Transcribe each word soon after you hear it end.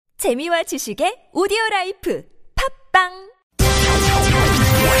재미와 지식의 오디오라이프 팝빵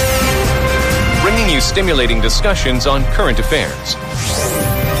Bringing you stimulating discussions on current affairs.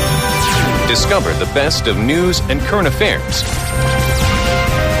 Discover the best of news and current affairs.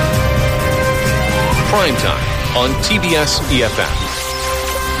 Prime Time on TBS EFM.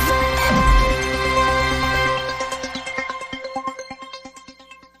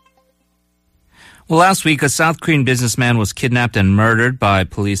 Well, last week, a South Korean businessman was kidnapped and murdered by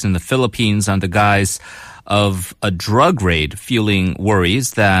police in the Philippines under the guise of a drug raid, fueling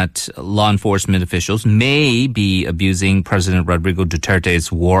worries that law enforcement officials may be abusing President Rodrigo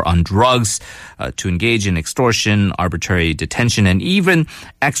Duterte's war on drugs to engage in extortion, arbitrary detention, and even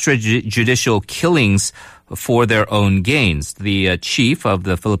extrajudicial killings for their own gains. The chief of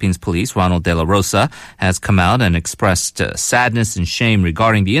the Philippines Police, Ronald De La Rosa, has come out and expressed sadness and shame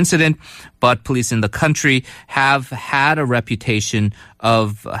regarding the incident, but police in the country have had a reputation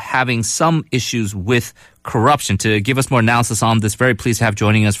of having some issues with corruption. To give us more analysis on this, very pleased to have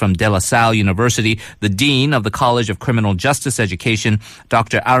joining us from De La Salle University, the Dean of the College of Criminal Justice Education,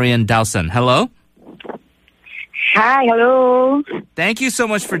 Dr. Alrien Dausan. Hello. Hi, hello. Thank you so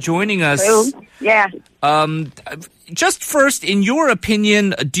much for joining us. Hello. Yeah. Just first, in your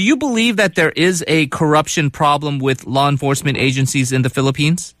opinion, do you believe that there is a corruption problem with law enforcement agencies in the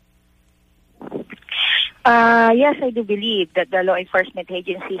Philippines? Yes, I do believe that the law enforcement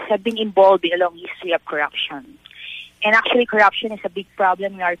agencies have been involved in a long history of corruption. And actually, corruption is a big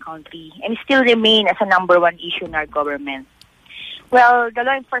problem in our country and still remain as a number one issue in our government. Well, the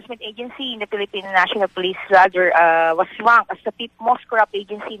law enforcement agency in the Philippine National Police was ranked as the fifth most corrupt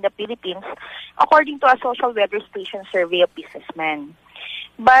agency in the Philippines according to a social weather station survey of businessmen.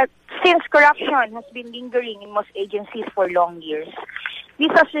 But since corruption has been lingering in most agencies for long years,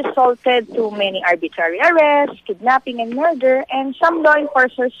 this has resulted to many arbitrary arrests, kidnapping and murder, and some law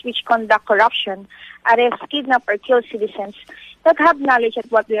enforcers which conduct corruption arrest, kidnap, or kill citizens that have knowledge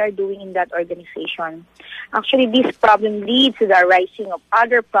of what they are doing in that organization. Actually, this problem leads to the arising of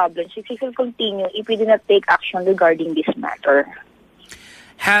other problems which will continue if we do not take action regarding this matter.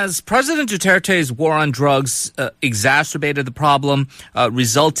 Has President Duterte's war on drugs exacerbated the problem,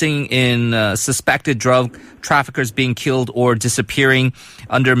 resulting in suspected drug traffickers being killed or disappearing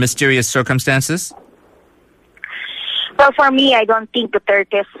under mysterious circumstances? Well, for me, I don't think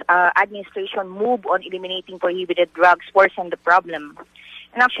Duterte's administration move on eliminating prohibited drugs worsened the problem.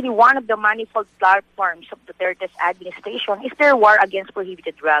 And actually, one of the manifold platforms of Duterte's administration is their war against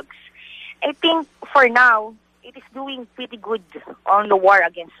prohibited drugs. I think for now, it is doing pretty good on the war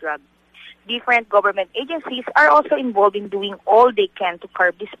against drugs. Different government agencies are also involved in doing all they can to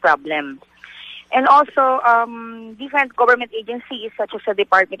curb this problem. And also, different government agencies such as the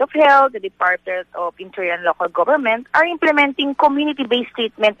Department of Health, the Department of Interior and Local Government are implementing community-based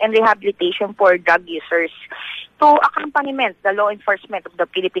treatment and rehabilitation for drug users to accompaniment the law enforcement of the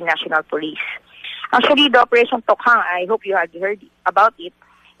Philippine National Police. Actually, the Operation Tokhang, I hope you have heard about it,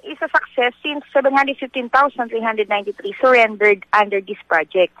 is a success since 715,393 surrendered under this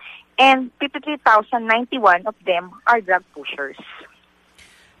project, and 53,091 of them are drug pushers.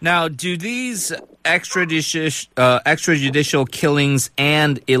 Now, do these extrajudicial killings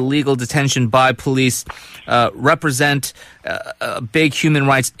and illegal detention by police represent a big human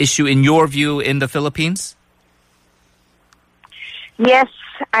rights issue in your view in the Philippines? Yes,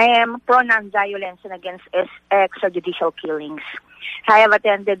 I am pro non-violence and against extrajudicial killings. I have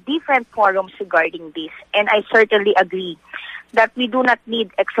attended different forums regarding this, and I certainly agree that we do not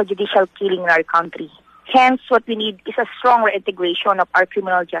need extrajudicial killing in our country. Hence, what we need is a stronger integration of our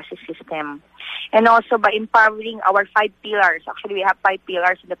criminal justice system. And also by empowering our 5 pillars. Actually, we have 5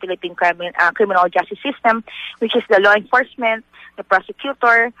 pillars in the Philippine criminal justice system, which is the law enforcement, the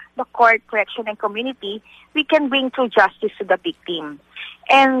prosecutor, the court, correction, and community. We can bring true justice to the victim.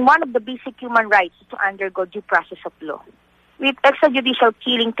 And one of the basic human rights is to undergo due process of law. With extrajudicial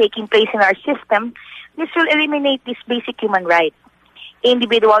killing taking place in our system, this will eliminate this basic human right.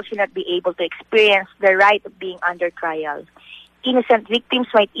 Individuals will not be able to experience the right of being under trial. Innocent victims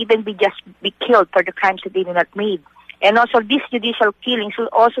might even be killed for the crimes that they do not made. And also, these judicial killings will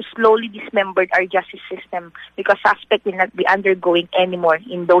also slowly dismember our justice system because suspects will not be undergoing anymore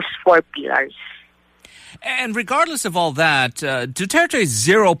in those 4 pillars. And regardless of all that, Duterte's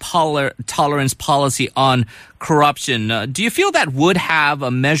zero tolerance policy on corruption, do you feel that would have a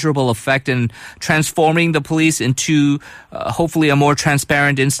measurable effect in transforming the police into hopefully a more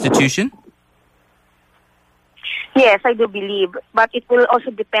transparent institution? Yes, I do believe, but it will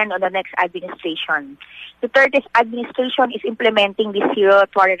also depend on the next administration. Duterte's administration is implementing the zero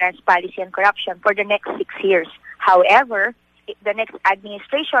tolerance policy on corruption for the next 6 years. However, the next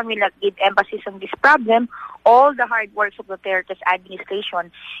administration will not give emphasis on this problem, all the hard works of Duterte's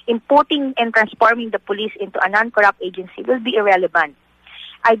administration in putting and transforming the police into a non-corrupt agency will be irrelevant.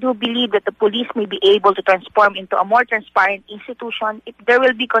 I do believe that the police may be able to transform into a more transparent institution if there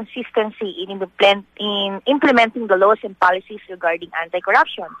will be consistency in implementing the laws and policies regarding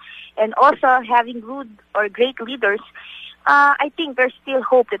anti-corruption. And also having good or great leaders, I think there's still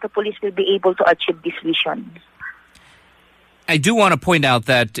hope that the police will be able to achieve this vision. I do want to point out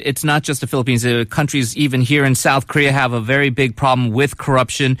that it's not just the Philippines. Countries even here in South Korea have a very big problem with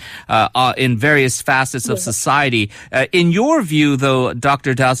corruption in various facets of society. In your view, though,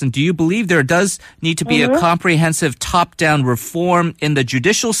 Dr. Dausan, do you believe there does need to be a comprehensive top-down reform in the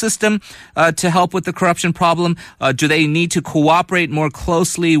judicial system to help with the corruption problem? Do they need to cooperate more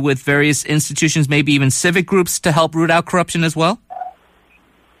closely with various institutions, maybe even civic groups, to help root out corruption as well?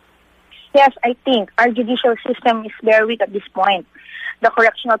 Yes, I think our judicial system is very weak at this point. The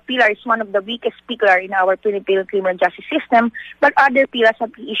correctional pillar is one of the weakest pillars in our Philippine criminal justice system, but other pillars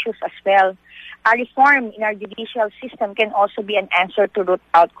have issues as well. A reform in our judicial system can also be an answer to root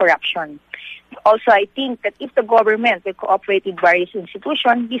out corruption. Also, I think that if the government will cooperate with various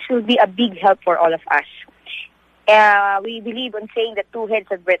institutions, this will be a big help for all of us. We believe in saying that two heads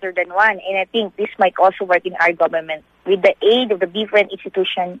are better than one, and I think this might also work in our government with the aid of the different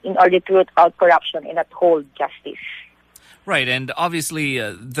institutions in order to root out corruption and uphold justice. Right, and obviously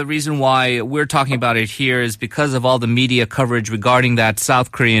the reason why we're talking about it here is because of all the media coverage regarding that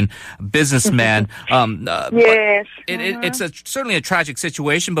South Korean businessman. Yes. It's certainly a tragic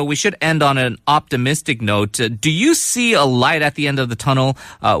situation, but we should end on an optimistic note. Do you see a light at the end of the tunnel,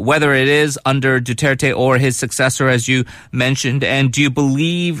 whether it is under Duterte or his successor, as you mentioned? And do you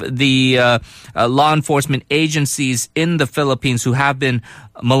believe the law enforcement agencies in the Philippines who have been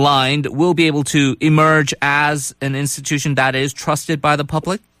maligned will be able to emerge as an institution that is trusted by the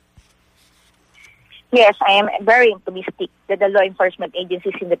public? Yes, I am very optimistic that the law enforcement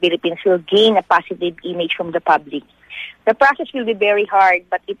agencies in the Philippines will gain a positive image from the public. The process will be very hard,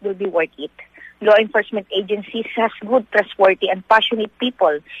 but it will be worth it. Law enforcement agencies has good, trustworthy, and passionate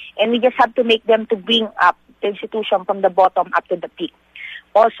people, and we just have to make them to bring up the institution from the bottom up to the peak.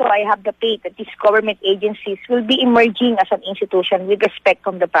 Also, I have the faith that these government agencies will be emerging as an institution with respect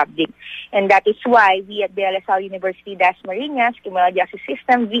from the public. And that is why we at the Salle University Dasmariñas Criminal Justice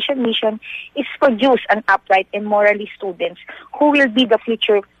System Vision Mission is produce an upright and morally students who will be the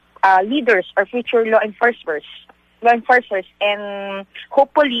future leaders or future law enforcers, and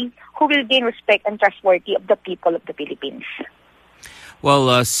hopefully who will gain respect and trustworthy of the people of the Philippines.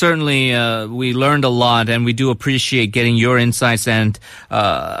 Well, certainly we learned a lot, and we do appreciate getting your insights and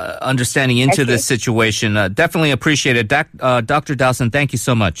understanding into this situation. Definitely appreciate it. Dr. Dausan, thank you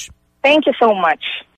so much. Thank you so much.